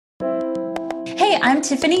Hey, I'm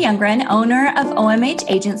Tiffany Youngren, owner of OMH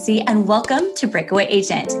Agency, and welcome to Breakaway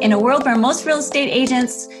Agent. In a world where most real estate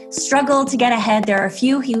agents struggle to get ahead, there are a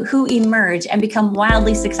few who emerge and become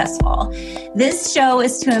wildly successful. This show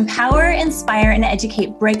is to empower, inspire, and educate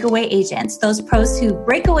breakaway agents, those pros who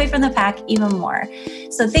break away from the pack even more.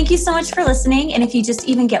 So thank you so much for listening. And if you just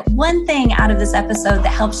even get one thing out of this episode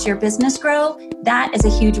that helps your business grow, that is a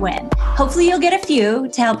huge win. Hopefully you'll get a few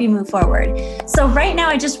to help you move forward. So right now,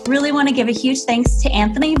 I just really want to give a huge thanks to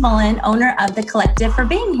Anthony Vulin, owner of The Collective, for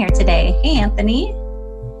being here today. Hey, Anthony.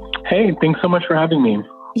 Hey, thanks so much for having me.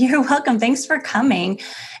 You're welcome. Thanks for coming.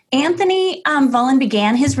 Anthony Vulin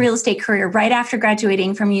began his real estate career right after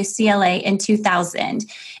graduating from UCLA in 2000.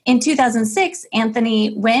 In 2006,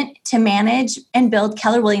 Anthony went to manage and build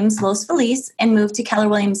Keller Williams Los Feliz and moved to Keller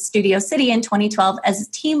Williams Studio City in 2012 as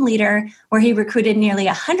a team leader, where he recruited nearly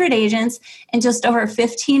 100 agents in just over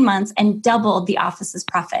 15 months and doubled the office's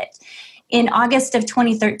profit. In August of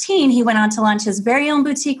 2013, he went on to launch his very own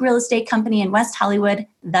boutique real estate company in West Hollywood,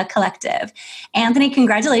 The Collective. Anthony,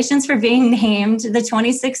 congratulations for being named the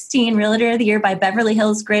 2016 Realtor of the Year by Beverly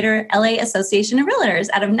Hills Greater LA Association of Realtors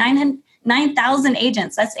out of 9,000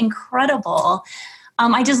 agents. That's incredible.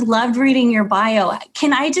 I just loved reading your bio.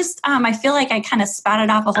 Can I just, I feel like I kind of spouted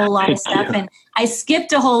off a whole lot of stuff and I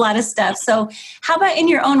skipped a whole lot of stuff. So how about in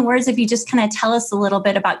your own words, if you just kind of tell us a little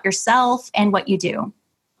bit about yourself and what you do?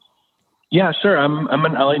 Yeah, sure. I'm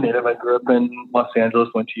an LA native. I grew up in Los Angeles,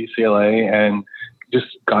 went to UCLA, and just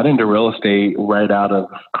got into real estate right out of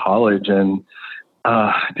college, and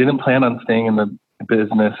didn't plan on staying in the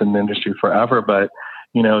business and the industry forever. But,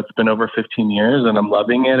 it's been over 15 years and I'm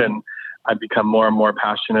loving it. And I've become more and more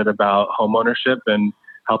passionate about homeownership and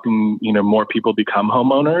helping, more people become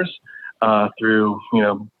homeowners through,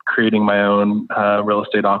 creating my own real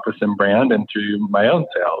estate office and brand and through my own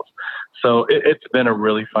sales. So it's been a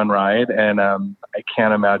really fun ride, and I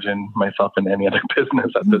can't imagine myself in any other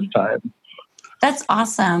business at this time. That's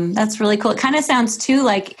awesome. That's really cool. It kind of sounds too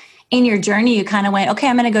like in your journey, you kind of went, okay,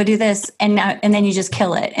 I'm going to go do this. And then you just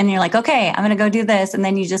kill it. And you're like, okay, I'm going to go do this. And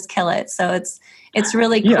then you just kill it. So it's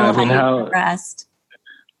really cool how you progressed.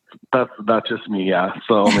 That's just me. Yeah. It's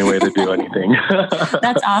the only way to do anything.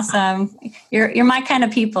 That's awesome. You're my kind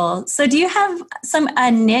of people. So do you have some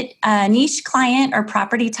niche client or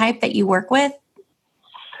property type that you work with?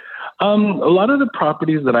 A lot of the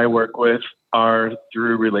properties that I work with are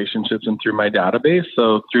through relationships and through my database.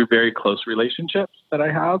 So through very close relationships that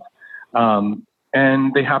I have.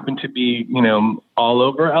 And they happen to be, all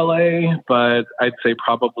over LA, but I'd say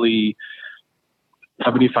probably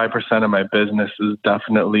 75% of my business is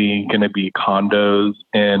definitely going to be condos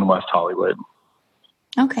in West Hollywood.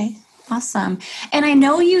 Okay, awesome. And I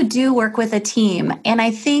know you do work with a team, and I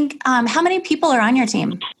think, how many people are on your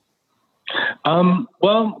team?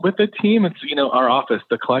 Well, with the team, it's, our office,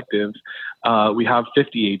 The Collective, we have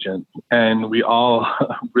 50 agents, and we all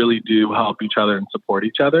really do help each other and support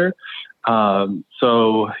each other.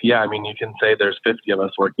 So yeah, you can say there's 50 of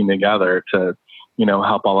us working together to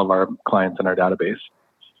help all of our clients in our database.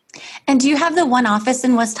 And do you have the one office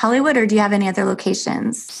in West Hollywood, or do you have any other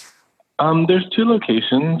locations? There's two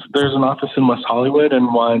locations. There's an office in West Hollywood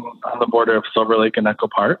and one on the border of Silver Lake and Echo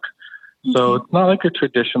Park. Okay. So it's not like a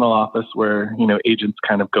traditional office where, agents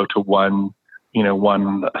kind of go to one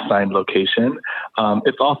assigned location.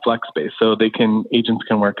 It's all flex space. So agents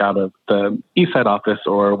can work out of the East Side office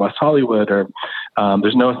or West Hollywood, or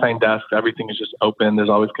there's no assigned desk. Everything is just open. There's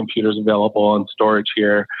always computers available and storage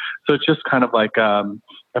here. So it's just kind of like a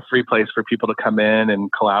free place for people to come in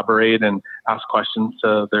and collaborate and ask questions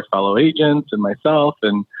to their fellow agents and myself,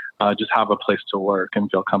 and just have a place to work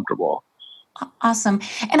and feel comfortable. Awesome.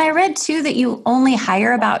 And I read too that you only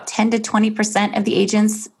hire about 10 to 20% of the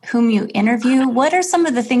agents whom you interview. What are some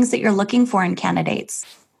of the things that you're looking for in candidates?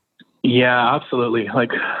 Yeah, absolutely.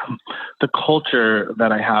 Like the culture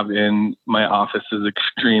that I have in my office is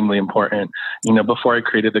extremely important. Before I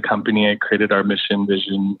created the company, I created our mission,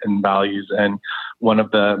 vision, and values. And one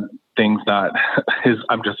of the things that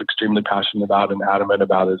I'm just extremely passionate about and adamant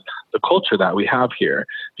about is the culture that we have here.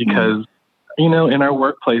 Because in our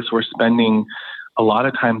workplace, we're spending a lot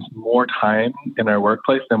of times more time in our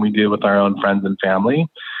workplace than we do with our own friends and family.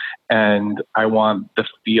 And I want the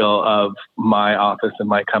feel of my office and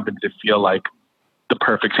my company to feel like the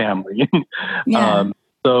perfect family. Yeah.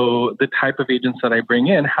 So the type of agents that I bring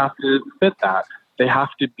in have to fit that. They have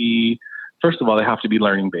to be, first of all, they have to be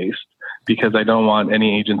learning based, because I don't want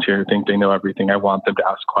any agents here who think they know everything. I want them to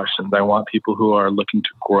ask questions. I want people who are looking to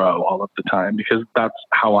grow all of the time, because that's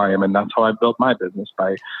how I am. And that's how I built my business,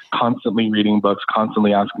 by constantly reading books,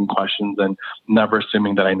 constantly asking questions, and never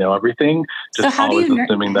assuming that I know everything. Just always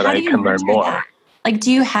assuming that I can learn more. Like,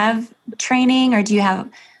 do you have training, or do you have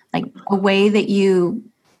like a way that you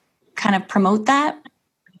kind of promote that?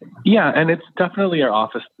 Yeah, and it's definitely our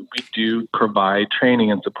office. We do provide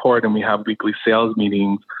training and support, and we have weekly sales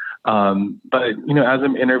meetings. But, as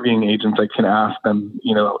I'm interviewing agents, I can ask them,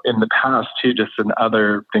 in the past too, just in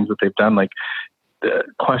other things that they've done, like the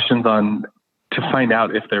questions on to find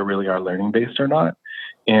out if they really are learning based or not.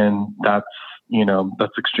 And that's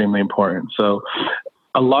extremely important. So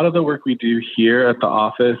a lot of the work we do here at the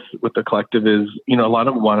office with the collective is, a lot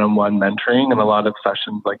of one-on-one mentoring and a lot of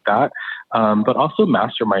sessions like that. But also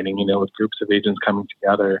masterminding, with groups of agents coming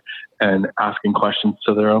together and asking questions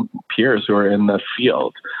to their own peers who are in the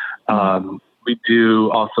field. We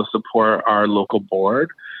do also support our local board,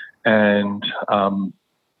 and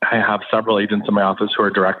I have several agents in my office who are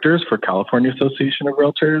directors for California Association of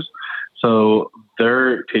Realtors. So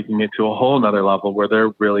they're taking it to a whole nother level where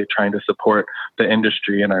they're really trying to support the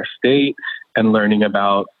industry in our state and learning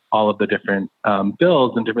about all of the different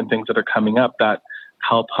bills and different things that are coming up that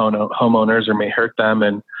help homeowners or may hurt them,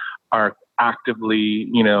 and are actively,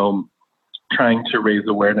 trying to raise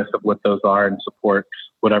awareness of what those are and support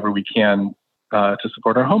whatever we can to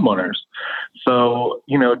support our homeowners. So,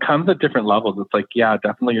 it comes at different levels. It's like, yeah,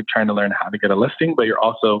 definitely you're trying to learn how to get a listing, but you're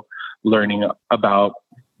also learning about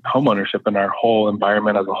homeownership and our whole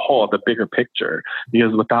environment as a whole, the bigger picture,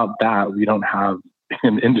 because without that, we don't have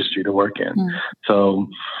an industry to work in. So,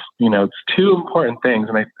 it's two important things.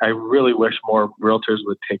 And I really wish more realtors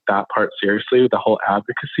would take that part seriously, the whole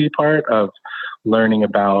advocacy part of learning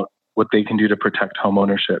about what they can do to protect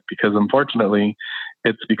homeownership, because unfortunately,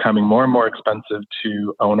 it's becoming more and more expensive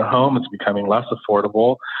to own a home. It's becoming less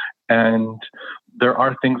affordable. And there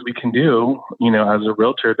are things we can do, as a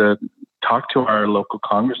realtor, to talk to our local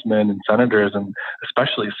congressmen and senators, and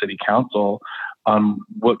especially city council, on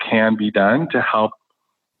what can be done to help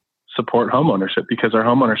support homeownership, because our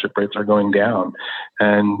homeownership rates are going down.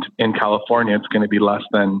 And in California, it's going to be less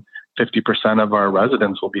than 50% of our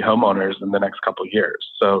residents will be homeowners in the next couple of years.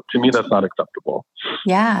 So to me, that's not acceptable.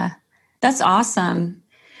 Yeah, that's awesome.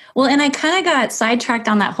 Well, and I kind of got sidetracked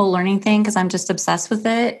on that whole learning thing because I'm just obsessed with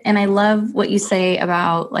it. And I love what you say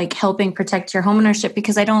about like helping protect your homeownership,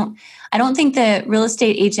 because I don't think that real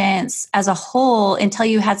estate agents as a whole, until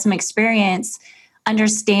you had some experience,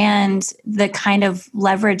 understand the kind of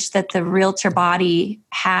leverage that the realtor body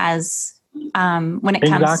has when it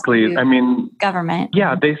comes to government.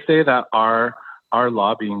 Yeah, they say that our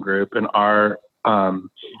lobbying group and our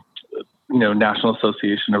National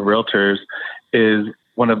Association of Realtors is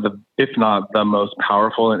one of the, if not the most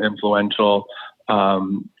powerful and influential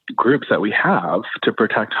groups that we have to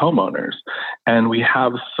protect homeowners. And we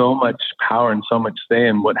have so much power and so much say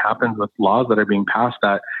in what happens with laws that are being passed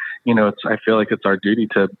that, I feel like it's our duty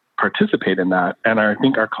to participate in that. And I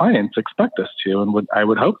think our clients expect us to, and I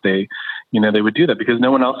would hope they would do that, because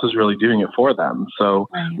no one else is really doing it for them. So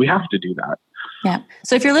we have to do that. Yeah.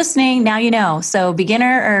 So if you're listening, now you know. So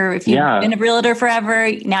beginner, or if you've been a realtor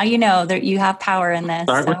forever, now you know that you have power in this.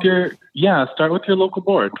 Start with your local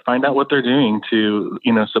board. Find out what they're doing to,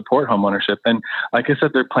 support homeownership. And like I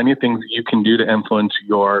said, there are plenty of things you can do to influence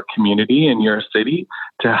your community and your city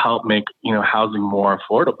to help make, housing more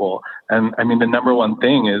affordable. And I mean, the number one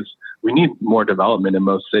thing is we need more development in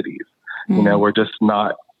most cities. We're just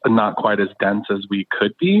not quite as dense as we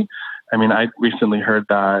could be. I mean, I recently heard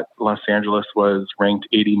that Los Angeles was ranked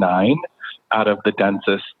 89 out of the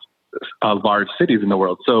densest large cities in the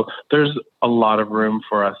world. So there's a lot of room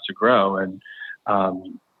for us to grow. And,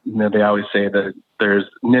 they always say that there's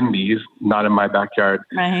NIMBYs, not in my backyard,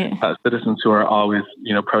 right. Citizens who are always,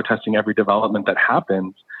 protesting every development that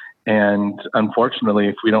happens. And unfortunately,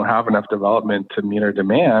 if we don't have enough development to meet our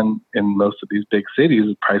demand in most of these big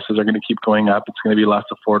cities, prices are going to keep going up. It's going to be less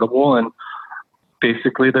affordable. And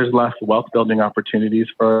basically, there's less wealth building opportunities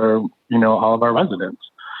for, all of our residents.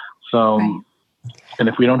 So, right. And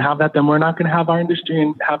if we don't have that, then we're not going to have our industry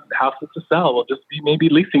and have houses to sell. We'll just be maybe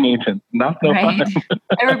leasing agents. That's no fun.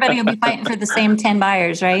 Everybody will be fighting for the same 10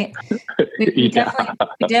 buyers, right? We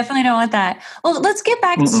definitely don't want that. Well, let's get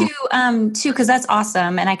back to, because that's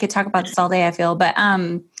awesome. And I could talk about this all day, I feel. But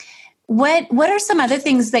what are some other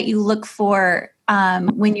things that you look for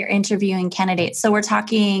when you're interviewing candidates? So we're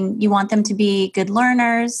talking, you want them to be good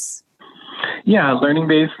learners. Yeah, learning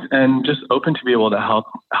based and just open to be able to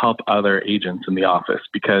help other agents in the office,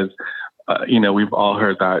 because we've all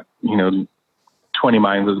heard that 20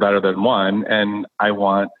 minds is better than one, and I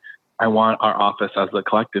want our office as a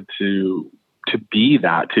collective to be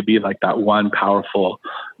like that one powerful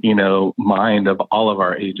mind of all of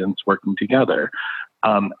our agents working together.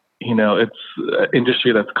 it's an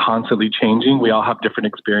industry that's constantly changing. We all have different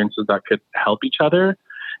experiences that could help each other.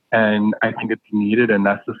 And I think it's needed and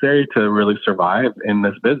necessary to really survive in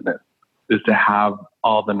this business, is to have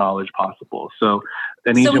all the knowledge possible. So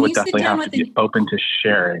an agent would definitely have to be open to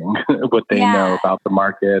sharing what they know about the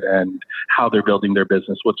market and how they're building their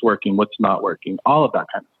business, what's working, what's not working, all of that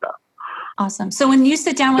kind of stuff. Awesome. So when you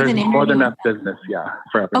sit down with there's an interview, more than enough business,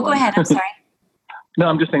 for everyone. Oh, go ahead. I'm sorry. No,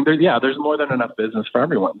 I'm just saying there's more than enough business for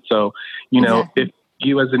everyone. So, if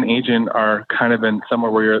you as an agent are kind of in somewhere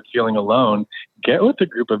where you're feeling alone, get with a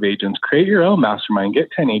group of agents, create your own mastermind, get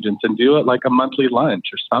 10 agents and do it like a monthly lunch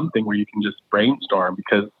or something where you can just brainstorm,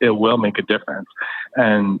 because it will make a difference.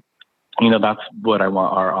 And, that's what I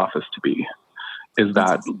want our office to be, is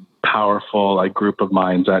that powerful like group of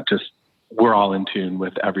minds that just, we're all in tune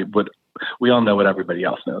with we all know what everybody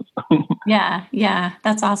else knows. Yeah.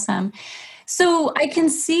 That's awesome. So I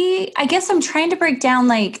guess I'm trying to break down,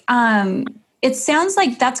 it sounds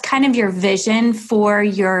like that's kind of your vision for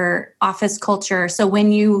your office culture. So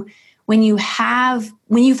when you've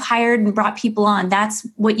hired and brought people on, that's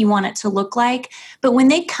what you want it to look like. But when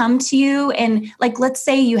they come to you and let's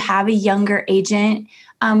say you have a younger agent,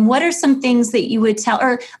 what are some things that you would tell,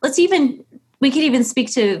 or we could even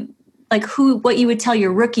speak to what you would tell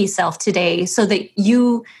your rookie self today so that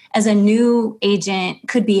you as a new agent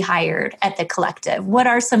could be hired at the collective? What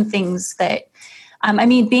are some things that,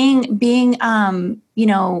 being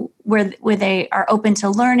where they are open to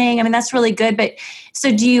learning, that's really good. But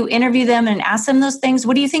so do you interview them and ask them those things?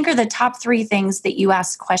 What do you think are the top 3 things that you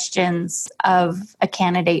ask questions of a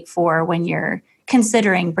candidate for when you're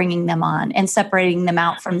considering bringing them on and separating them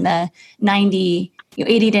out from the 80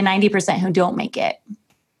 to 90% who don't make it?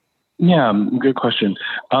 Yeah, good question.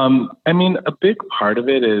 A big part of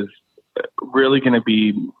it is really going to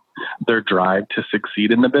be their drive to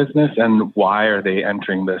succeed in the business and why are they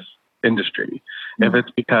entering this industry. Mm-hmm. If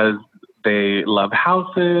it's because they love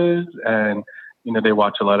houses and, they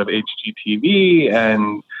watch a lot of HGTV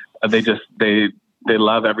and they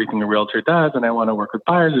love everything a realtor does and I want to work with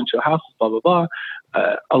buyers and show houses, blah, blah, blah.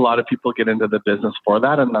 A lot of people get into the business for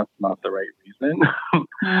that, and that's not the right reason.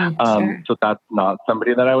 Sure. So that's not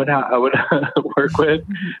somebody that I would work with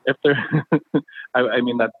if they're.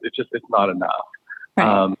 It's not enough.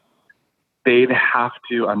 Right. They'd have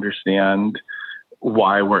to understand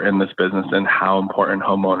why we're in this business and how important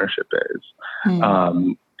home ownership is,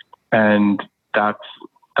 and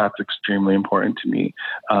that's extremely important to me.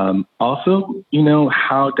 Also,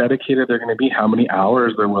 how dedicated they're going to be, how many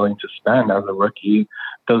hours they're willing to spend as a rookie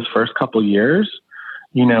those first couple years.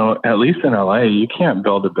 At least in LA, you can't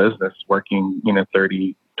build a business working,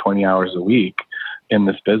 30, 20 hours a week in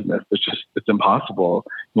this business. It's impossible.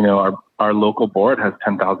 Our local board has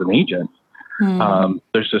 10,000 agents.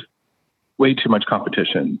 There's just way too much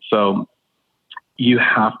competition. So you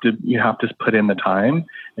have to put in the time,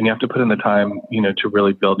 and you have to put in the time, to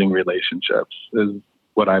really building relationships is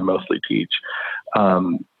what I mostly teach.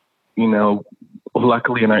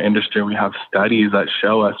 Luckily in our industry, we have studies that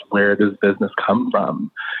show us where does business come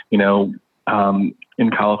from. In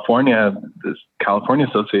California, this California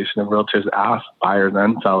Association of Realtors asks buyers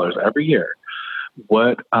and sellers every year,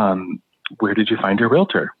 where did you find your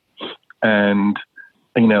realtor? And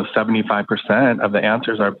 75% of the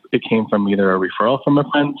answers are, it came from either a referral from a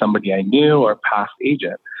friend, somebody I knew, or a past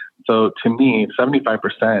agent. So to me,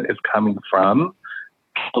 75% is coming from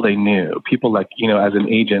people they knew, people as an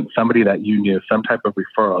agent, somebody that you knew, some type of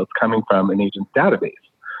referral. It's coming from an agent's database.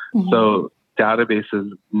 Mm-hmm. So database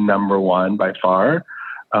is number one by far.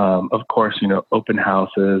 Of course, open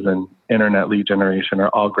houses and internet lead generation are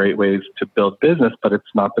all great ways to build business, but it's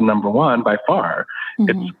not the number one by far.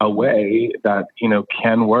 Mm-hmm. It's a way that,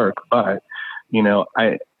 can work. But,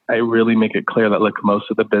 I really make it clear that, look,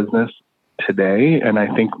 most of the business today, and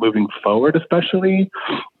I think moving forward, especially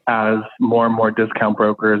as more and more discount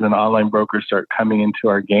brokers and online brokers start coming into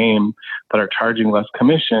our game that are charging less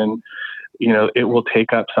commission, it will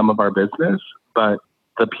take up some of our business, but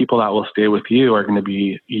the people that will stay with you are going to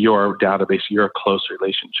be your database, your close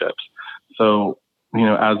relationships. So,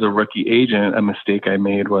 as a rookie agent, a mistake I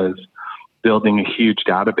made was building a huge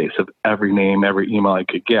database of every name, every email I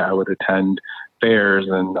could get. I would attend fairs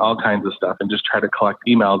and all kinds of stuff and just try to collect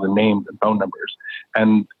emails and names and phone numbers.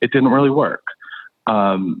 And it didn't really work.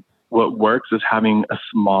 What works is having a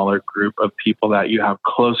smaller group of people that you have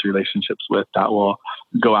close relationships with that will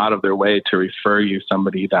go out of their way to refer you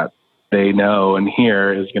somebody that they know and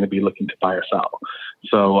hear is going to be looking to buy or sell.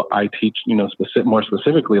 So I teach, more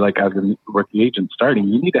specifically, like as a rookie agent starting,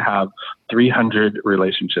 you need to have 300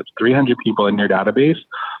 relationships, 300 people in your database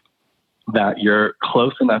that you're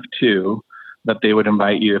close enough to that they would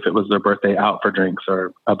invite you if it was their birthday out for drinks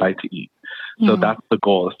or a bite to eat. So that's the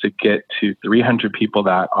goal, is to get to 300 people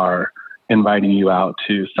that are inviting you out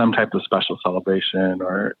to some type of special celebration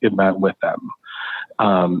or event with them.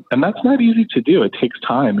 And that's not easy to do. It takes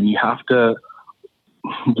time, and you have to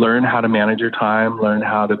learn how to manage your time, learn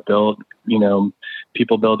how to build,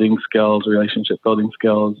 people building skills, relationship building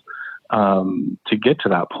skills, to get to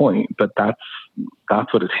that point. But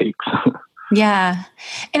that's what it takes. Yeah.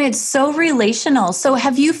 And it's so relational. So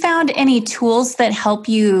have you found any tools that help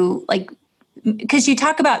you, because you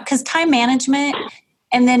talk about, because time management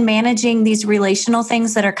and then managing these relational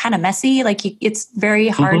things that are kind of messy, it's very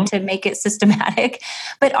hard to make it systematic.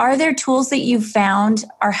 But are there tools that you've found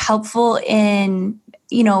are helpful in,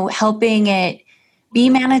 helping it be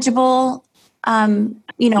manageable, where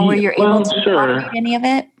you're able to automate any of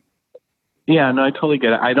it? Yeah, no, I totally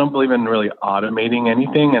get it. I don't believe in really automating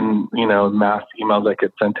anything, and, mass emails that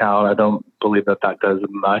get sent out. I don't believe that does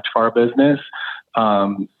much for our business.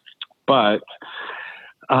 But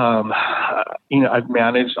I've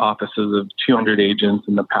managed offices of 200 agents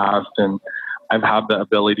in the past, and I've had the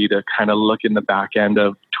ability to kind of look in the back end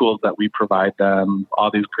of tools that we provide them, all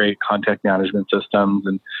these great contact management systems,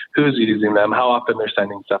 and who's using them, how often they're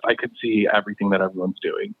sending stuff. I could see everything that everyone's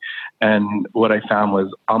doing. And what I found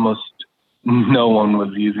was almost no one was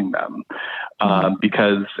using them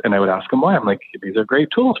and I would ask them why. I'm like, these are great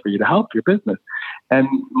tools for you to help your business. And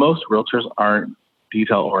most realtors aren't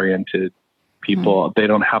detail-oriented people. They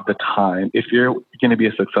don't have the time. If you're going to be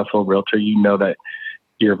a successful realtor, that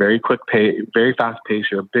you're very very fast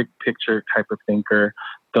paced, you're a big picture type of thinker.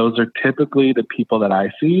 Those are typically the people that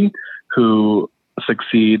I see who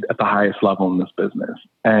succeed at the highest level in this business.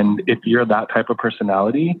 And if you're that type of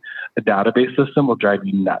personality, a database system will drive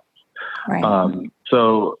you nuts. Right.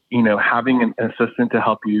 So, having an assistant to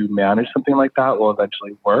help you manage something like that will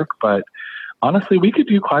eventually work. But honestly, we could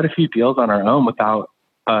do quite a few deals on our own without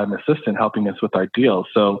an assistant helping us with our deals.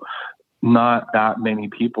 So not that many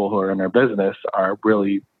people who are in our business are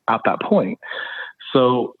really at that point.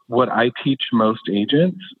 So what I teach most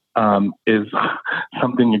agents is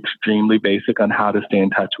something extremely basic on how to stay in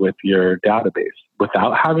touch with your database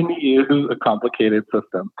without having to use a complicated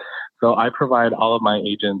system. So I provide all of my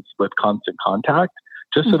agents with Constant Contact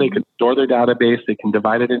just so they can store their database. They can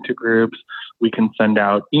divide it into groups. We can send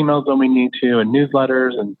out emails when we need to and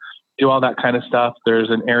newsletters and do all that kind of stuff. There's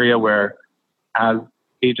an area where as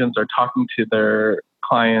agents are talking to their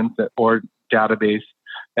clients or database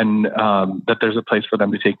and that there's a place for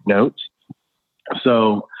them to take notes.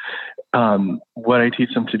 So what I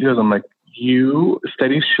teach them to do is I'm like,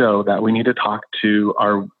 studies show that we need to talk to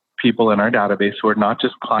our people in our database who are not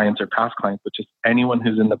just clients or past clients, but just anyone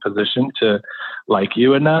who's in the position to like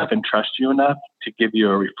you enough and trust you enough to give you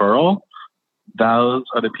a referral. Those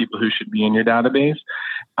are the people who should be in your database.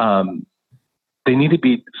 They need to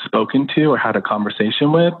be spoken to or had a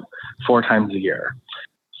conversation with 4 times a year.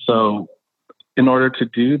 So in order to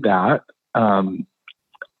do that,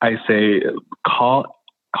 I say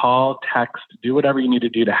call, text, do whatever you need to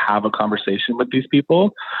do to have a conversation with these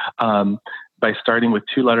people by starting with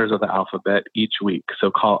 2 letters of the alphabet each week.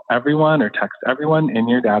 So call everyone or text everyone in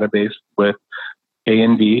your database with A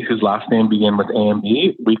and B, whose last name begin with A and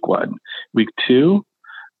B, week 1. Week 2,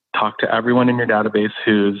 talk to everyone in your database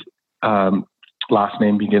whose last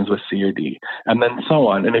name begins with C or D, and then so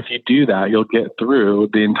on. And if you do that, you'll get through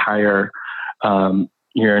the entire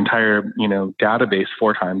your entire database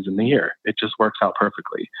 4 times in the year. It just works out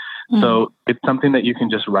perfectly. So it's something that you can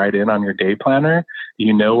just write in on your day planner.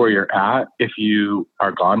 You know where you're at. If you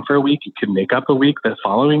are gone for a week, you can make up a week the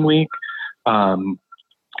following week.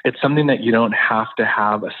 It's something that you don't have to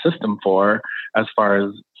have a system for as far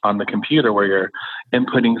as on the computer where you're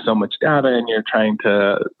inputting so much data and you're trying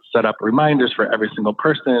to set up reminders for every single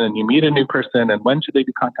person and you meet a new person and when should they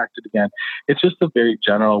be contacted again. It's just a very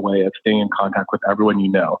general way of staying in contact with everyone you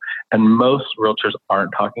know. And most realtors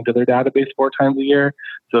aren't talking to their database 4 times a year.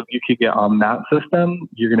 So if you could get on that system,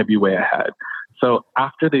 you're going to be way ahead. So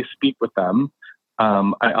after they speak with them,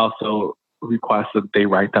 I also request that they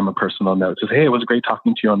write them a personal note. Says, hey, it was great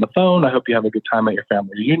talking to you on the phone. I hope you have a good time at your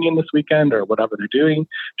family reunion this weekend or whatever they're doing.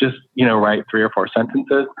 Just, write 3 or 4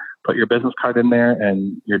 sentences, put your business card in there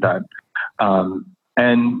and you're done.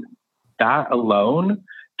 And that alone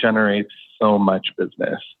generates so much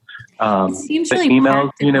business. It seems really emails,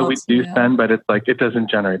 we do too. send, but it's like, it doesn't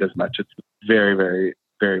generate as much. It's very, very,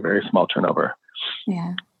 very, very small turnover.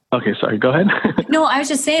 Yeah. Okay, sorry, go ahead. No, I was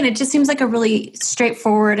just saying, it just seems like a really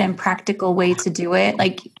straightforward and practical way to do it.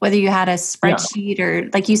 Like whether you had a spreadsheet or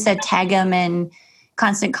like you said, tag them in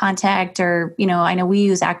Constant Contact or, I know we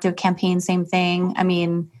use Active Campaign, same thing. I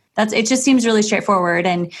mean, It just seems really straightforward.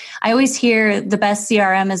 And I always hear the best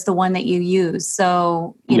CRM is the one that you use.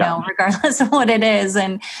 So, you know, regardless of what it is.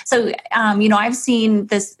 And so, you know, I've seen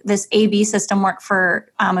this AB system work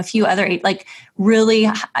for a few other, like really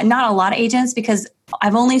not a lot of agents, because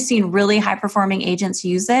I've only seen really high performing agents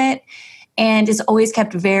use it. And it's always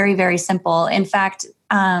kept very, very simple. In fact,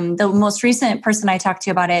 the most recent person I talked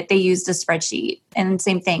to about it, they used a spreadsheet, and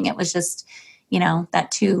same thing. It was just, you know, that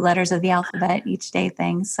 2 letters of the alphabet each day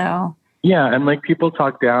thing. So yeah, and like people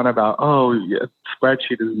talk down about, oh, yeah,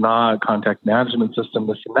 spreadsheet is not a contact management system,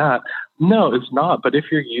 this and that. No, it's not. But if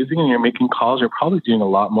you're using and you're making calls, you're probably doing a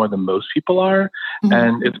lot more than most people are. Mm-hmm.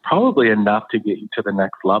 And it's probably enough to get you to the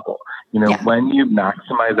next level. You know, when you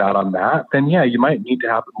maximize out on that, then yeah, you might need to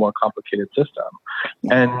have a more complicated system.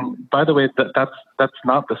 Yeah. And by the way, that's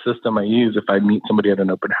not the system I use if I meet somebody at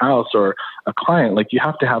an open house or a client. Like, you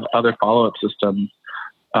have to have other follow-up systems,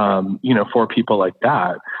 you know, for people like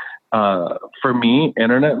that. For me,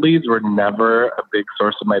 internet leads were never a big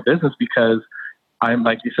source of my business because I'm,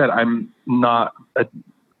 like you said, I'm not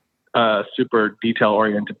a super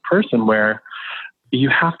detail-oriented person where you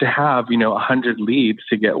have to have, you know, 100 leads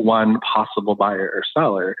to get one possible buyer or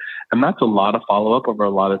seller. And that's a lot of follow-up over a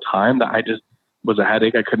lot of time that I just was a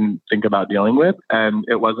headache I couldn't think about dealing with, and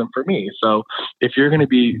it wasn't for me. So if you're going to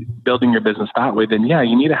be building your business that way, then yeah,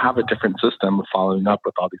 you need to have a different system of following up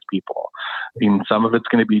with all these people. I mean, some of it's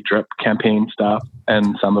going to be drip campaign stuff,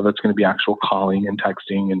 and some of it's going to be actual calling and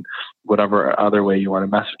texting and whatever other way you want to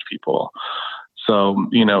message people. So,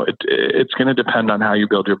 you know, it's going to depend on how you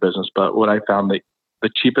build your business. But what I found, that the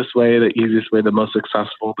cheapest way, the easiest way, the most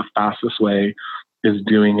successful, the fastest way is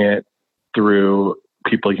doing it through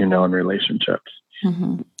people you know in relationships.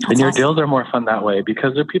 Mm-hmm. And your deals are more fun that way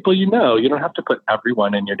because they're people you know. You don't have to put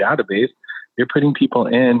everyone in your database. You're putting people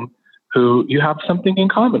in who you have something in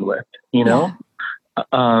common with, you know?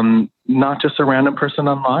 Yeah. Not just a random person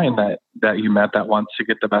online that you met that wants to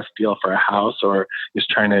get the best deal for a house or is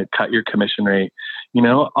trying to cut your commission rate. You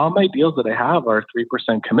know, all my deals that I have are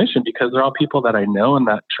 3% commission because they're all people that I know and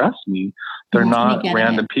that trust me. They're not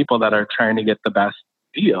random people that are trying to get the best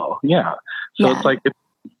deal. Yeah. So it's like, it's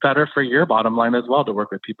better for your bottom line as well to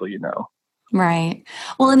work with people you know. Right.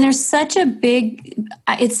 Well, and there's such a big,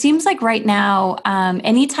 it seems like right now,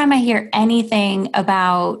 anytime I hear anything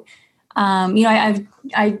about, you know,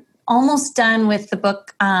 I almost done with the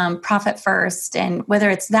book, Profit First, and whether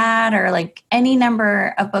it's that or like any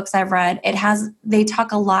number of books I've read, they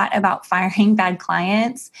talk a lot about firing bad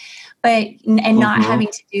clients, and not having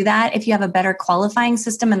to do that if you have a better qualifying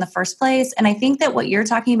system in the first place. And I think that what you're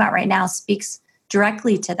talking about right now speaks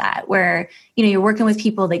directly to that, where, you know, you're working with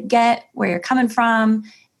people that get where you're coming from.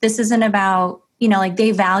 This isn't about, you know, like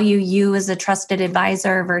they value you as a trusted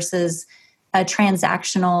advisor versus a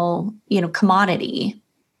transactional, you know, commodity.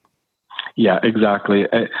 Yeah, exactly.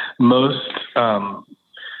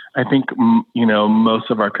 I think, you know,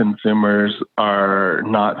 most of our consumers are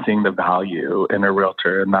not seeing the value in a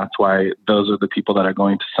realtor. And that's why those are the people that are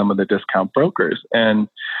going to some of the discount brokers. And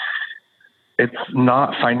it's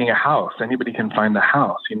not finding a house. Anybody can find the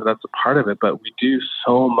house. You know, that's a part of it. But we do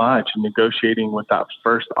so much in negotiating with that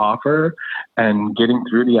first offer and getting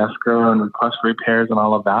through the escrow and request repairs and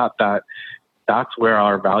all of that's where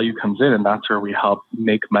our value comes in. And that's where we help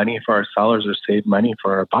make money for our sellers or save money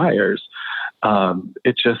for our buyers.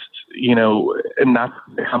 It's just, you know, and that's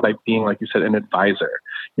by being, like you said, an advisor.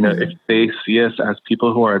 You know, if they see us as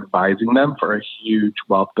people who are advising them for a huge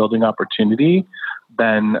wealth building opportunity,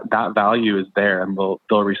 then that value is there and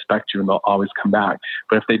they'll respect you and they'll always come back.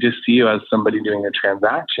 But if they just see you as somebody doing a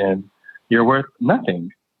transaction, you're worth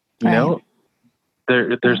nothing. You know,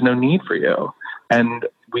 there's no need for you. And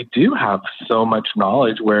we do have so much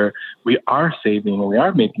knowledge where we are saving and we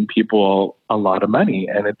are making people a lot of money,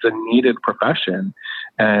 and it's a needed profession.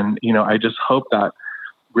 And, you know, I just hope that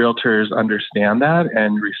realtors understand that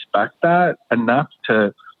and respect that enough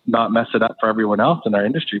to not mess it up for everyone else in our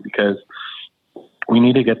industry, because we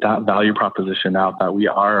need to get that value proposition out that we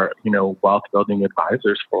are, you know, wealth building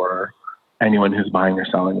advisors for anyone who's buying or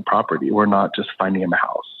selling a property. We're not just finding them a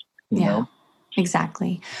house, you know?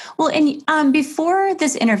 Exactly. Well, and before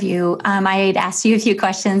this interview, I had asked you a few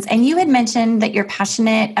questions, and you had mentioned that you're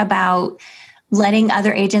passionate about letting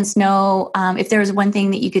other agents know if there was one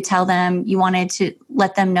thing that you could tell them, you wanted to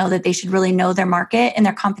let them know that they should really know their market and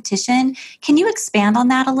their competition. Can you expand on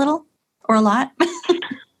that a little or a lot?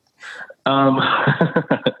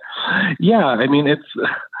 Yeah, I mean,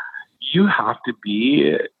 you have to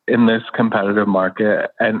be in this competitive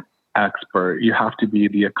market, and expert. You have to be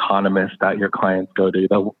the economist that your clients go to,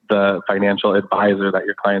 the financial advisor that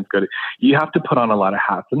your clients go to. You have to put on a lot of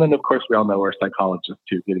hats. And then, of course, we all know we're psychologists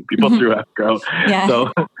too, getting people through escrow. Yeah.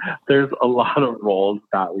 So there's a lot of roles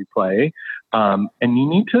that we play. And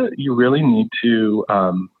you really need to,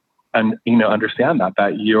 understand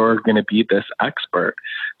that you're going to be this expert.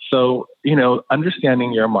 So,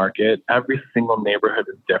 understanding your market, every single neighborhood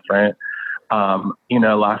is different.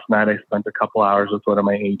 Last night I spent a couple hours with one of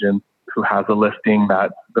my agents who has a listing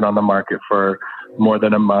that's been on the market for more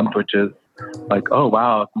than a month, which is like, oh,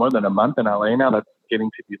 wow, it's more than a month in LA now. That's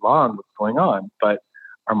getting to be long. What's going on? But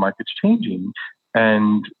our market's changing.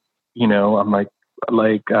 And, I'm like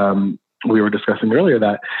we were discussing earlier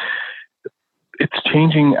that it's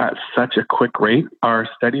changing at such a quick rate. Our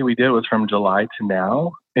study we did was from July to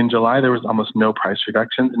now. In July, there was almost no price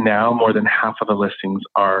reductions. Now, more than half of the listings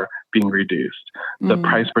are being reduced. The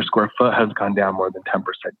price per square foot has gone down more than 10%.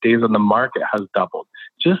 Days on the market has doubled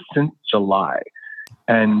just since July.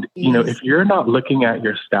 And, if you're not looking at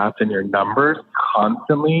your stats and your numbers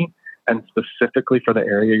constantly and specifically for the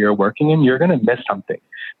area you're working in, you're going to miss something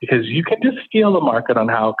because you can just feel the market on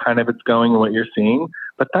how kind of it's going and what you're seeing,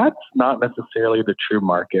 but that's not necessarily the true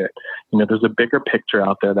market. There's a bigger picture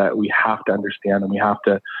out there that we have to understand and we have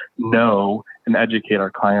to know and educate our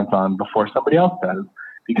clients on before somebody else does.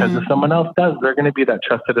 Because if someone else does, they're going to be that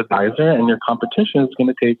trusted advisor and your competition is going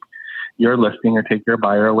to take your listing or take your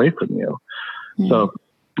buyer away from you. So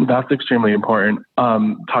that's extremely important.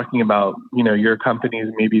 Talking about, your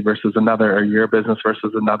company's maybe versus another or your business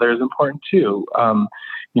versus another is important too.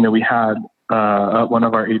 We had one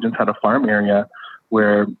of our agents had a farm area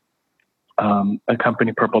where a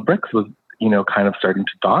company, Purple Bricks, was, kind of starting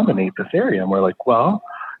to dominate this area. And we're like, well,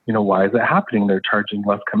 why is it happening? They're charging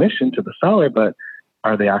less commission to the seller, but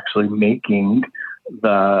are they actually making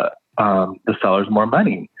the sellers more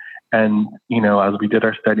money? And, as we did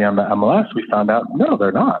our study on the MLS, we found out, no,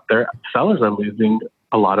 they're not. Their sellers are losing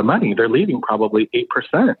a lot of money. They're leaving probably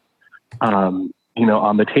 8%, on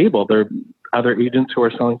the table. There are other agents who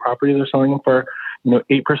are selling properties, they're selling them for,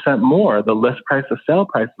 8% more. The list price, the sale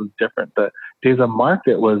price was different. The days on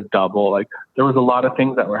market was double. Like there was a lot of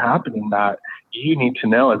things that were happening that you need to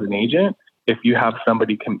know as an agent. If you have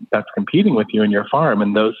somebody that's competing with you in your farm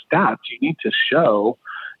and those stats, you need to show,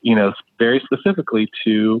 very specifically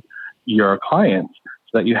to your clients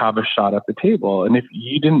so that you have a shot at the table. And if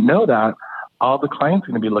you didn't know that, all the client's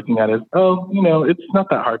going to be looking at is, it's not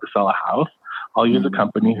that hard to sell a house. I'll use a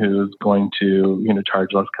company who's going to,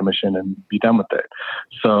 charge less commission and be done with it.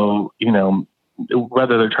 So,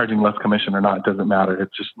 whether they're charging less commission or not, doesn't matter.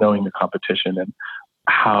 It's just knowing the competition and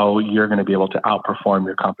how you're going to be able to outperform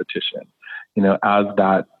your competition. As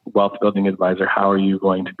that wealth building advisor, how are you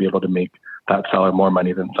going to be able to make that seller more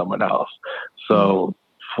money than someone else? So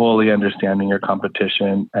fully understanding your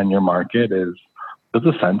competition and your market is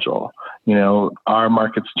essential. Our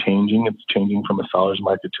market's changing. It's changing from a seller's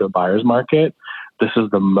market to a buyer's market. This is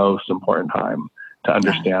the most important time to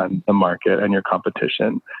understand the market and your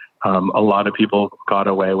competition. A lot of people got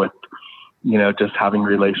away with, just having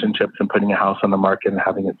relationships and putting a house on the market and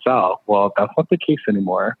having it sell. Well, that's not the case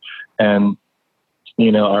anymore. And,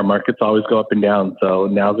 our markets always go up and down. So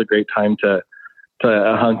now's a great time to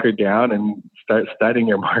hunker down and start studying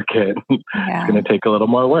your market. It's going to take a little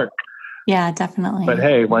more work. Yeah, definitely. But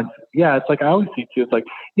hey, it's like I always see too, it's like,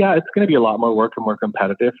 it's going to be a lot more work and more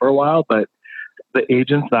competitive for a while, but the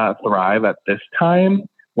agents that thrive at this time,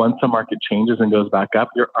 once the market changes and goes back up,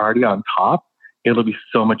 you're already on top. It'll be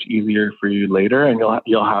so much easier for you later, and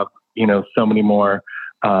you'll have, so many more,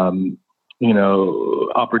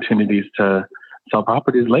 opportunities to sell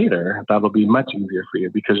properties later. That'll be much easier for you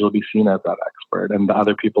because you'll be seen as that expert, and the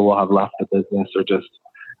other people will have left the business or just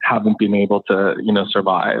haven't been able to,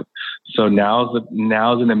 survive. So now's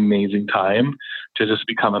an amazing time to just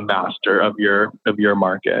become a master of your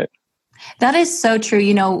market. That is so true.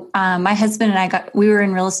 My husband and I we were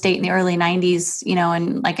in real estate in the early 90s,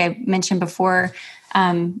 and like I mentioned before,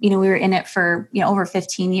 we were in it for, over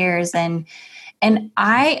 15 years. And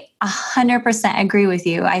I 100% agree with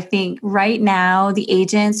you. I think right now, the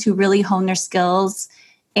agents who really hone their skills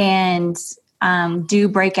and do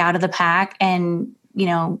break out of the pack and,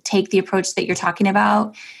 take the approach that you're talking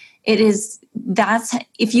about, that's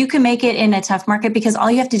if you can make it in a tough market, because all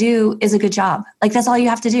you have to do is a good job. Like that's all you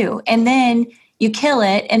have to do. And then you kill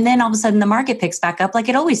it. And then all of a sudden the market picks back up like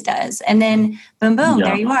it always does. And then boom,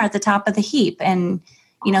 there you are at the top of the heap. And,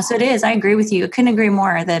 so it is, I agree with you. I couldn't agree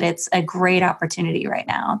more that it's a great opportunity right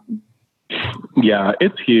now. Yeah,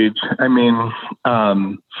 it's huge. I mean,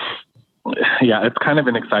 it's kind of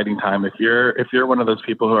an exciting time. If you're one of those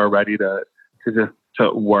people who are ready to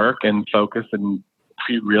to work and focus. And if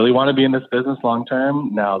you really want to be in this business long term,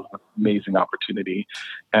 now's an amazing opportunity.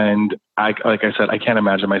 And like I said, I can't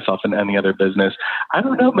imagine myself in any other business. I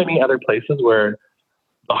don't know many other places where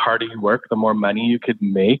the harder you work, the more money you could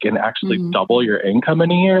make and actually double your income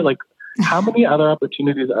in a year. Like, how many other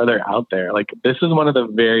opportunities are there out there? Like, this is one of the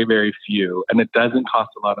very, very few, and it doesn't cost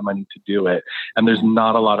a lot of money to do it. And there's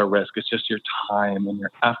not a lot of risk. It's just your time and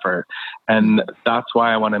your effort. And that's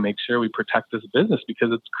why I want to make sure we protect this business,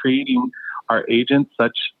 because it's creating our agents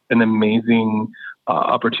such an amazing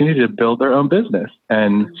opportunity to build their own business.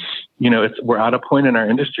 And, we're at a point in our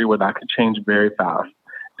industry where that could change very fast.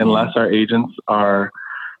 Unless our agents are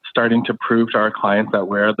starting to prove to our clients that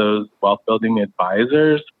we're those wealth building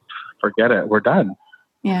advisors, forget it. We're done.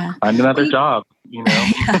 Yeah. Find another job,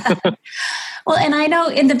 Well, and I know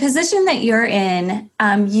in the position that you're in,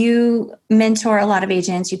 you mentor a lot of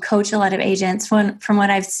agents, you coach a lot of agents. From what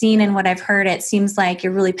I've seen and what I've heard, it seems like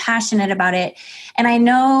you're really passionate about it. And I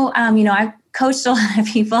know, I've coached a lot of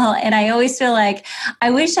people, and I always feel like I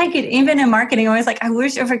wish I could, even in marketing, I was like, I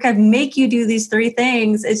wish if I could make you do these 3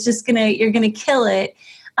 things, it's just you're going to kill it.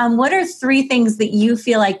 What are 3 things that you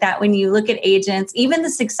feel like that when you look at agents, even the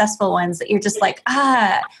successful ones, that you're just like,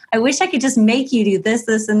 I wish I could just make you do this,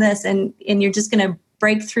 this, and this, and you're just going to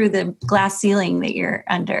break through the glass ceiling that you're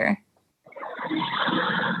under?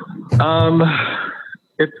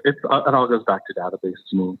 It all goes back to database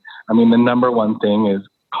to me. I mean, the number one thing is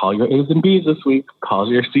call your A's and B's this week, call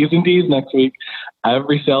your C's and D's next week.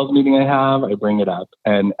 Every sales meeting I have, I bring it up.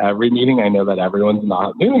 And every meeting, I know that everyone's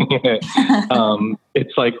not doing it.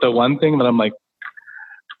 It's like the one thing that I'm like,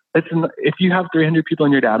 if you have 300 people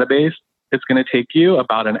in your database, it's going to take you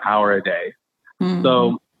about an hour a day.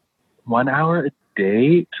 So 1 hour a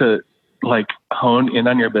day to like hone in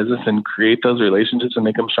on your business and create those relationships and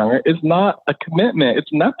make them stronger is not a commitment.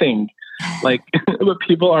 It's nothing. Like, but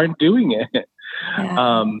people aren't doing it.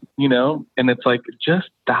 Yeah. And it's like, just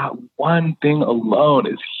that one thing alone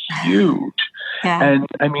is huge. Yeah. And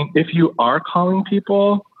I mean, if you are calling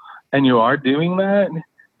people and you are doing that,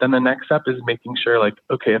 then the next step is making sure, like,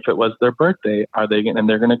 okay, if it was their birthday, and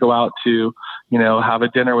they're going to go out to, have a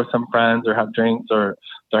dinner with some friends or have drinks, or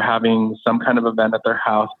they're having some kind of event at their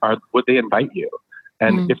house, would they invite you?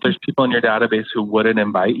 And if there's people in your database who wouldn't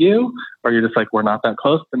invite you, or you're just like, we're not that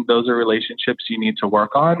close, then those are relationships you need to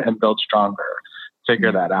work on and build stronger.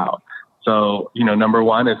 Figure that out. So, number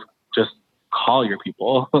one is just call your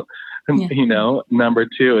people. Number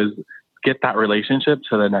 2 is get that relationship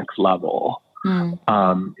to the next level, to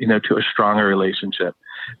a stronger relationship.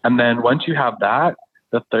 And then once you have that,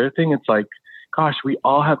 the third thing, it's like, gosh, we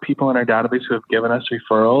all have people in our database who have given us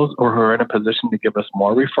referrals, or who are in a position to give us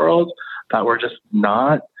more referrals, that we're just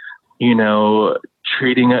not,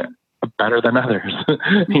 treating it better than others.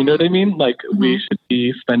 You know what I mean? Like, we should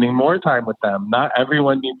be spending more time with them. Not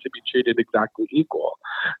everyone needs to be treated exactly equal.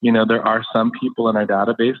 There are some people in our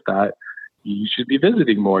database that you should be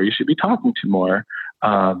visiting more, you should be talking to more.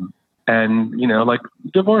 And, like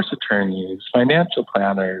divorce attorneys, financial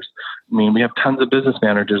planners. I mean, we have tons of business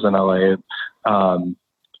managers in LA,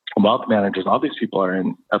 wealth managers. All these people are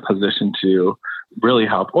in a position to really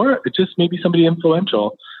help, or it's just maybe somebody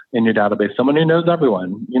influential in your database, someone who knows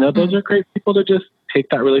everyone. Those are great people to just take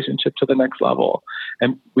that relationship to the next level.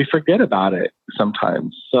 And we forget about it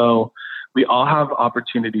sometimes. So we all have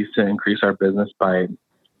opportunities to increase our business by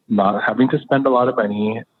not having to spend a lot of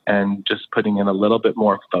money and just putting in a little bit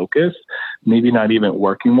more focus, maybe not even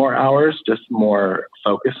working more hours, just more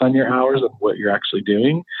focus on your hours of what you're actually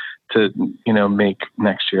doing to, make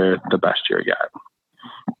next year the best year yet.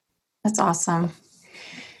 That's awesome.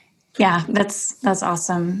 Yeah, that's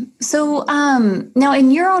awesome. So now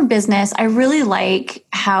in your own business, I really like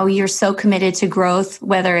how you're so committed to growth,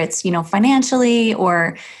 whether it's, financially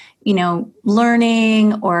or,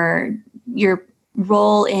 learning or your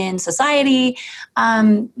role in society.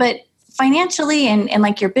 But financially and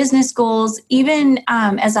like your business goals, even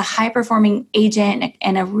as a high performing agent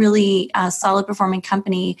and a really solid performing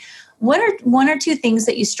company, what are 1 or 2 things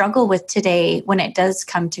that you struggle with today when it does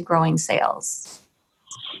come to growing sales?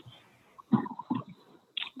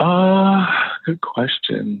 Good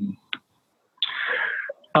question.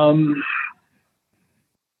 I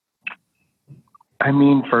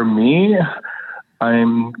mean, for me,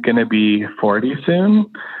 I'm going to be 40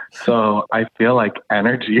 soon. So I feel like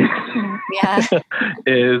energy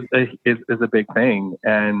is a big thing.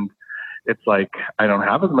 And it's like, I don't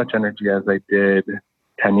have as much energy as I did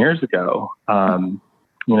 10 years ago,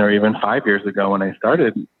 or even 5 years ago when I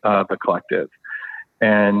started the collective.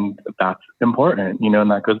 And that's important,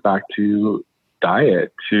 and that goes back to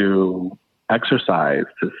diet, to exercise,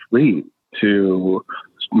 to sleep. to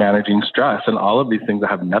managing stress and all of these things that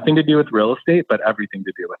have nothing to do with real estate, but everything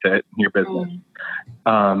to do with it in your business.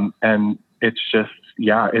 And it's just,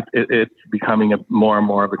 it's becoming more and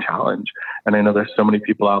more of a challenge. And I know there's so many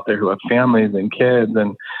people out there who have families and kids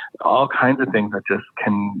and all kinds of things that just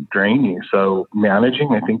can drain you. So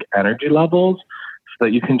managing, I think, energy levels so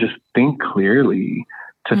that you can just think clearly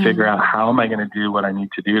to figure out how am I going to do what I need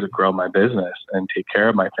to do to grow my business and take care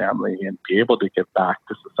of my family and be able to give back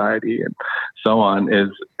to society and so on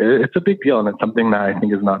it's a big deal. And it's something that I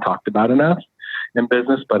think is not talked about enough in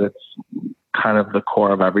business, but it's kind of the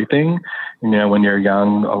core of everything. You know, when you're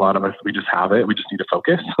young, a lot of us, we just have it. We just need to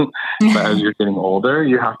focus. But as you're getting older,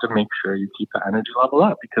 you have to make sure you keep the energy level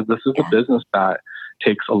up because this is a business that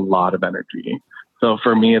takes a lot of energy. So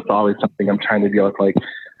for me, it's always something I'm trying to deal with, like,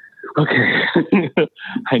 okay,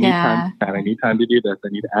 I need time to plan. I need time to do this. I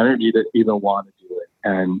need energy to even want to do it.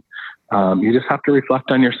 And you just have to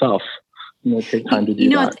reflect on yourself. Take time to do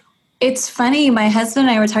that. It's funny. My husband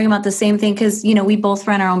and I were talking about the same thing because, we both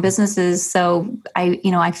run our own businesses. So I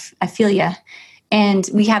feel you. And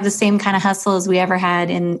we have the same kind of hustle as we ever had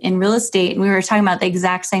in real estate. And we were talking about the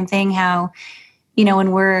exact same thing, how,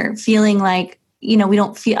 when we're feeling like, we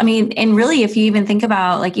don't feel, and really, if you even think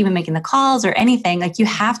about like even making the calls or anything, like you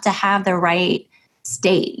have to have the right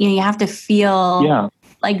state, you have to feel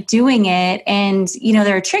like doing it. And,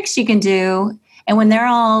 there are tricks you can do. And when they're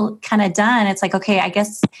all kind of done, it's like, okay, I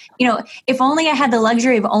guess, if only I had the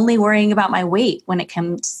luxury of only worrying about my weight when it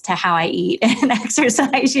comes to how I eat and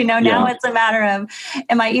exercise, now it's a matter of,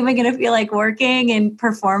 am I even going to feel like working and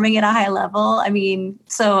performing at a high level?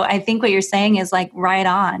 So I think what you're saying is like right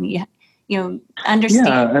on. Understand.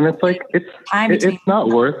 Yeah, and it's like it's not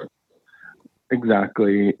worth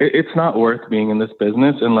exactly. It's not worth being in this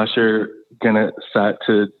business unless you're gonna set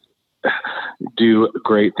to do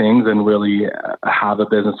great things and really have a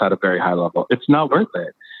business at a very high level. It's not worth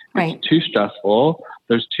it. Right. It's too stressful.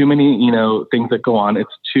 There's too many things that go on.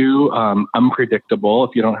 It's too unpredictable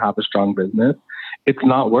if you don't have a strong business. It's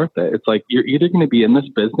not worth it. It's like you're either going to be in this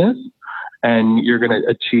business and you're going to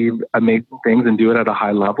achieve amazing things and do it at a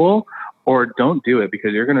high level, or don't do it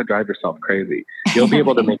because you're going to drive yourself crazy. You'll be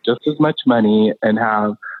able to make just as much money and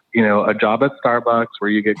have, a job at Starbucks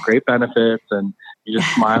where you get great benefits and you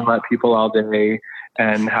just smile at people all day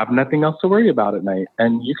and have nothing else to worry about at night.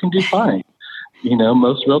 And you can do fine.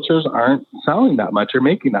 Most realtors aren't selling that much or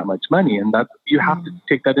making that much money. And you have to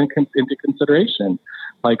take that into consideration.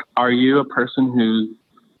 Like, are you a person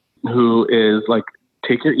who is like,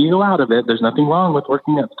 take your ego out of it. There's nothing wrong with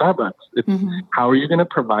working at Starbucks. It's how are you going to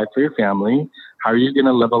provide for your family? How are you going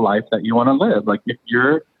to live a life that you want to live? Like if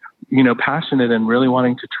you're, passionate and really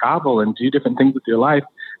wanting to travel and do different things with your life,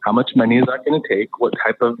 how much money is that going to take? What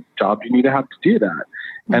type of job do you need to have to do that?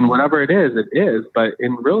 And whatever it is. But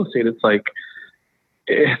in real estate, it's like,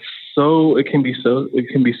 it can be so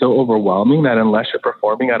overwhelming that unless you're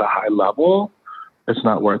performing at a high level, it's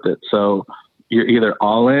not worth it. So you're either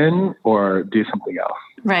all in or do something else.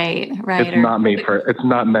 Right. It's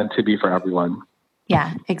not meant to be for everyone.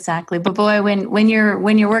 Yeah, exactly. But boy, when you're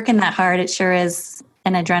working that hard, it sure is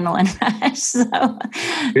an adrenaline rush.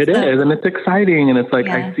 It is, and it's exciting. And it's like,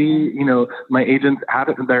 I see, my agents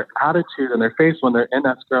their attitude and their face when they're in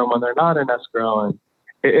escrow and when they're not in escrow. And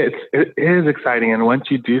it is exciting. And once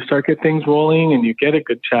you do start get things rolling and you get a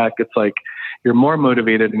good check, it's like, you're more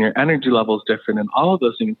motivated and your energy level is different and all of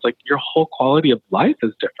those things. It's like your whole quality of life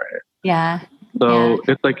is different. Yeah. So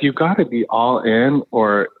it's like, you got to be all in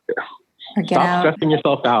or stop stressing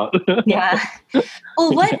yourself out. Yeah.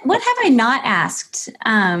 Well, what have I not asked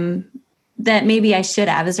that maybe I should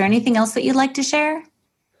have? Is there anything else that you'd like to share?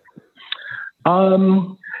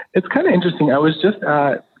 It's kind of interesting. I was just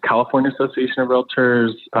at California Association of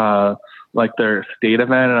Realtors, like their state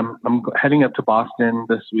event. And I'm heading up to Boston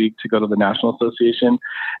this week to go to the National Association.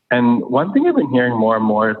 And one thing I've been hearing more and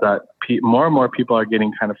more is that more and more people are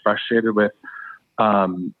getting kind of frustrated with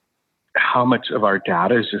how much of our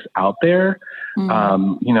data is just out there.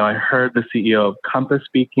 I heard the CEO of Compass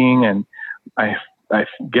speaking, and I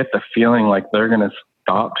get the feeling like they're going to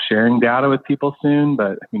stop sharing data with people soon.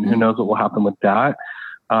 But who knows what will happen with that?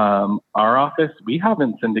 Our office, we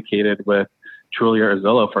haven't syndicated with Trulia or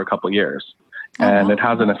Zillow for a couple of years, and it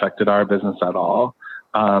hasn't affected our business at all.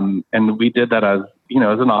 And we did that as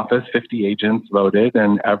an office, 50 agents voted,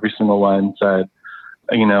 and every single one said,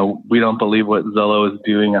 we don't believe what Zillow is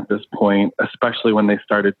doing at this point, especially when they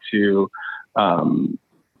started to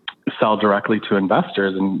sell directly to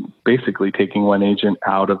investors and basically taking one agent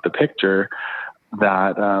out of the picture.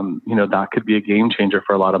 That that could be a game changer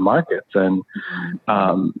for a lot of markets. And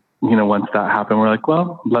once that happened, we're like,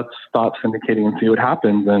 well, let's stop syndicating and see what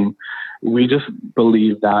happens. And we just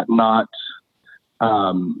believe that not,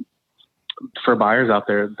 for buyers out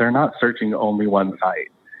there, they're not searching only one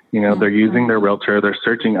site. They're using their realtor, they're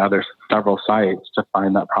searching several sites to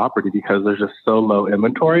find that property because there's just so low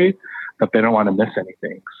inventory that they don't want to miss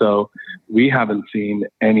anything. So we haven't seen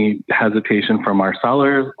any hesitation from our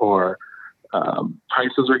sellers or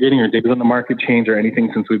prices we're getting or days on the market change or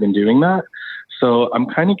anything since we've been doing that. So I'm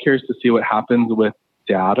kind of curious to see what happens with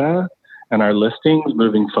data and our listings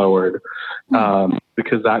moving forward,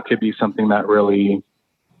 because that could be something that really,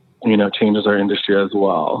 changes our industry as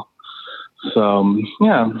well. So,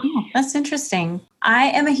 yeah. Oh, that's interesting. I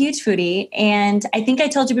am a huge foodie, and I think I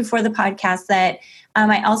told you before the podcast that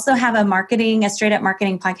I also have a straight up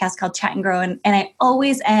marketing podcast called Chat and Grow. And I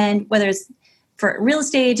always end, whether it's for real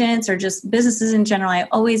estate agents or just businesses in general, I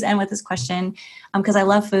always end with this question because I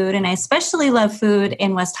love food, and I especially love food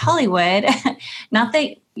in West Hollywood. Not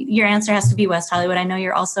that your answer has to be West Hollywood. I know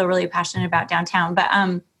you're also really passionate about downtown,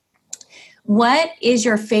 but what is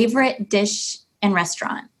your favorite dish and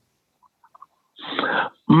restaurant?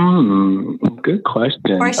 Good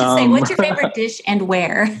question. Or I should say, what's your favorite dish and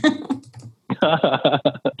where?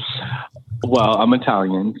 Well, I'm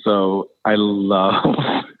Italian, so I love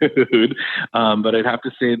food. But I'd have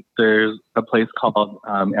to say there's a place called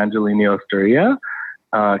Angelini Osteria,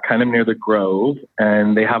 kind of near the Grove,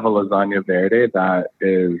 and they have a lasagna verde that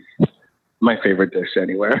is my favorite dish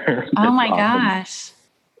anywhere. Oh my gosh.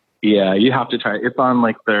 Yeah, you have to try it. It's on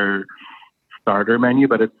like their starter menu,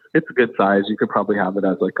 but it's a good size. You could probably have it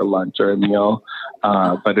as like a lunch or a meal,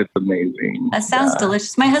 but it's amazing. That sounds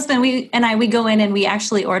delicious. My husband, we go in and we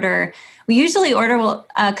usually order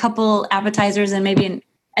a couple appetizers and maybe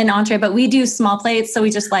an entree, but we do small plates. So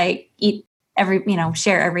we just like eat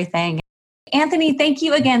share everything. Anthony, thank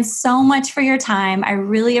you again so much for your time. I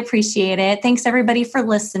really appreciate it. Thanks everybody for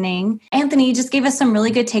listening. Anthony, you just gave us some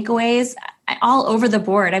really good takeaways all over the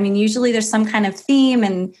board. I mean, usually there's some kind of theme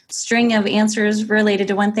and string of answers related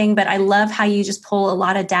to one thing, but I love how you just pull a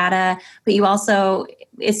lot of data, but you also,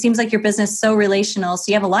 it seems like your business is so relational. So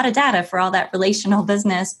you have a lot of data for all that relational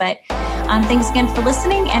business, but thanks again for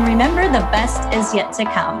listening. And remember, the best is yet to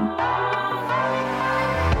come.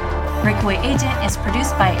 Breakaway Agent is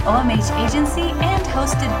produced by OMH Agency and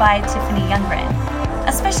hosted by Tiffany Youngren.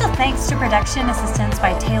 A special thanks to production assistance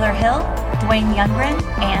by Taylor Hill, Dwayne Youngren,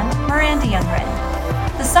 and Miranda Youngren.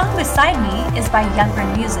 The song Beside Me is by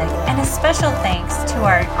Youngren Music, and a special thanks to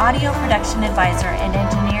our audio production advisor and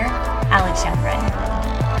engineer, Alex Youngren.